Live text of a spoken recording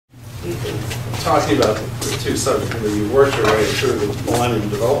talking about the two subjects, you worked your way through the Millennium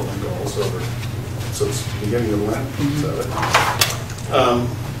Development Goals over since the beginning of the Lent,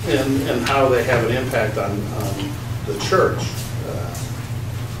 and how they have an impact on the church.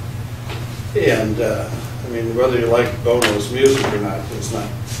 I mean, whether you like Bono's music or not is not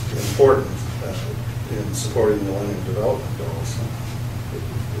important in supporting the Millennium Development Goals.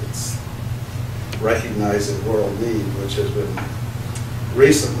 It's recognizing world need, which has been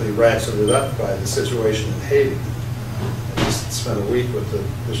recently ratcheted up by the situation in Haiti. I just spent a week with the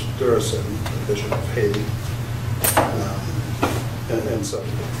Bishop Durison, the Bishop of Haiti. And so,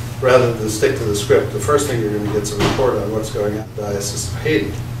 rather than stick to the script, the first thing you're going to get is a report on what's going on in the Diocese of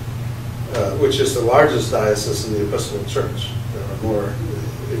Haiti, which is the largest diocese in the Episcopal Church. There are more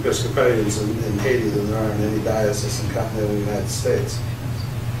Episcopalians in Haiti than there are in any diocese in continental United States.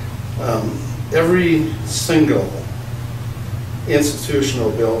 Every single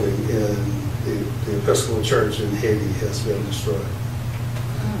institutional building in the Episcopal Church in Haiti has been destroyed.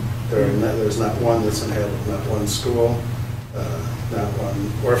 There's not one that's inhabited, not one school, not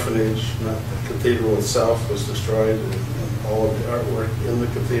one orphanage, not the cathedral itself was destroyed, and all of the artwork in the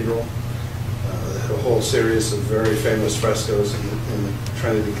cathedral. A whole series of very famous frescoes in the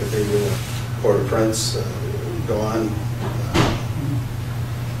Trinity Cathedral of Port-au-Prince gone.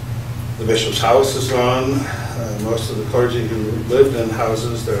 The bishop's house is gone. Most of the clergy who lived in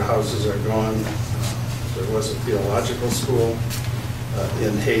houses, their houses are gone. There was a theological school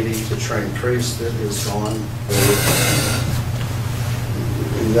in Haiti to train priests that is gone.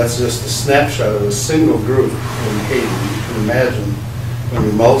 And that's just a snapshot of a single group in Haiti. You can imagine when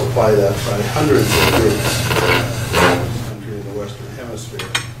you multiply that by hundreds of groups in the country in the Western Hemisphere,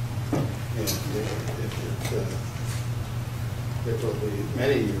 and it will be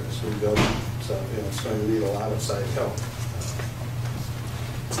many years rebuilding. So it's going to need a lot of side help.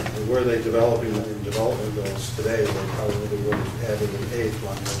 And were they developing their development goals today, they probably would have added an eighth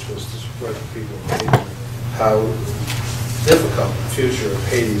one, which was to support the people of Haiti. How difficult the future of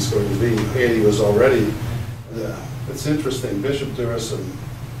Haiti is going to be. Haiti was already, it's interesting, Bishop Durison,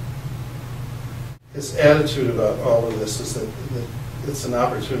 his attitude about all of this is that it's an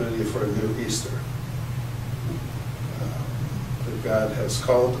opportunity for a new Easter. That God has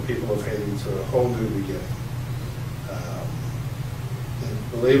called the people of Haiti to a whole new beginning.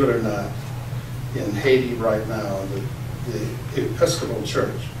 Believe it or not, in Haiti right now, the Episcopal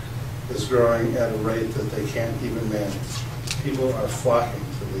Church is growing at a rate that they can't even manage. People are flocking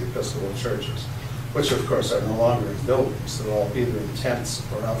to the Episcopal churches, which of course are no longer in buildings. They're all either in tents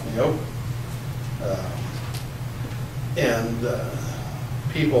or out in the open.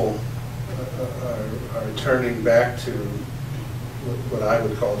 People are turning back to what I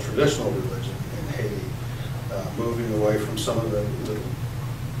would call traditional religion in Haiti, moving away from some of the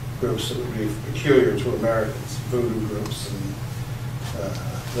groups that would be peculiar to Americans, voodoo groups and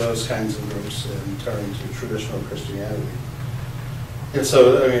those kinds of groups, and turning to traditional Christianity. And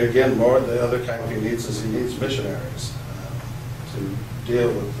so, I mean, again, more the other kind he needs is he needs missionaries to deal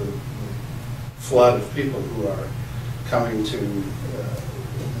with the flood of people who are coming to the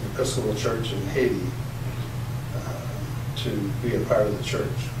Episcopal Church in Haiti to be a part of the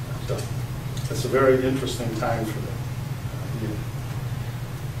church. So it's a very interesting time for them.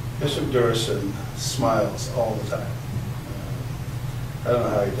 Bishop Durison smiles all the time. I don't know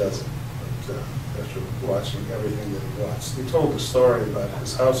how he does it, but after watching everything that he watched. He told a story about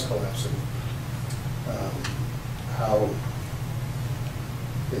his house collapsing, how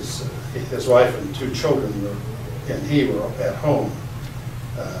his wife and two children and he were at home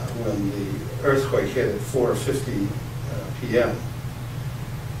when the earthquake hit at 4:50 p.m.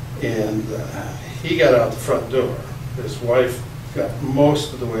 And he got out the front door. His wife got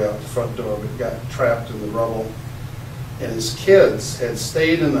most of the way out the front door, but got trapped in the rubble. And his kids had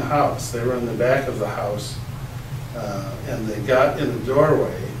stayed in the house. They were in the back of the house, and they got in the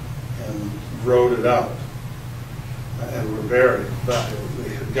doorway and rode it out and were buried. But they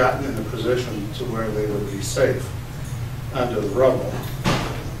had gotten in a position to where they would be safe under the rubble.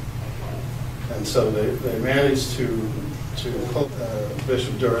 And so they managed to pull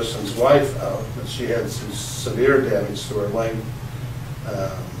Bishop Durison's wife out, but she had some severe damage to her leg.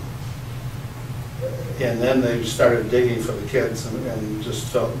 And then they started digging for the kids and just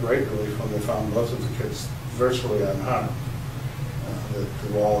felt great relief when they found both of the kids virtually unharmed. That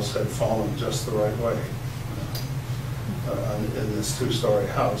the walls had fallen just the right way in this two-story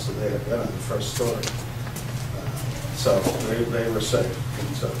house that they had been in the first story. So they were safe.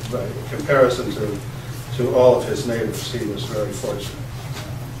 And so by comparison to all of his neighbors, he was very fortunate.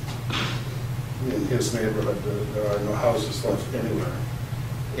 In his neighborhood, there are no houses left anywhere.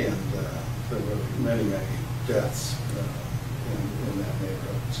 And there were many, many deaths in that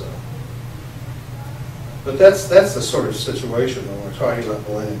neighborhood. So, but that's the sort of situation when we're talking about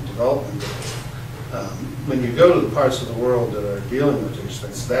millennium development. When you go to the parts of the world that are dealing with these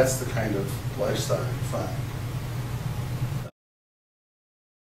things, that's the kind of lifestyle you find.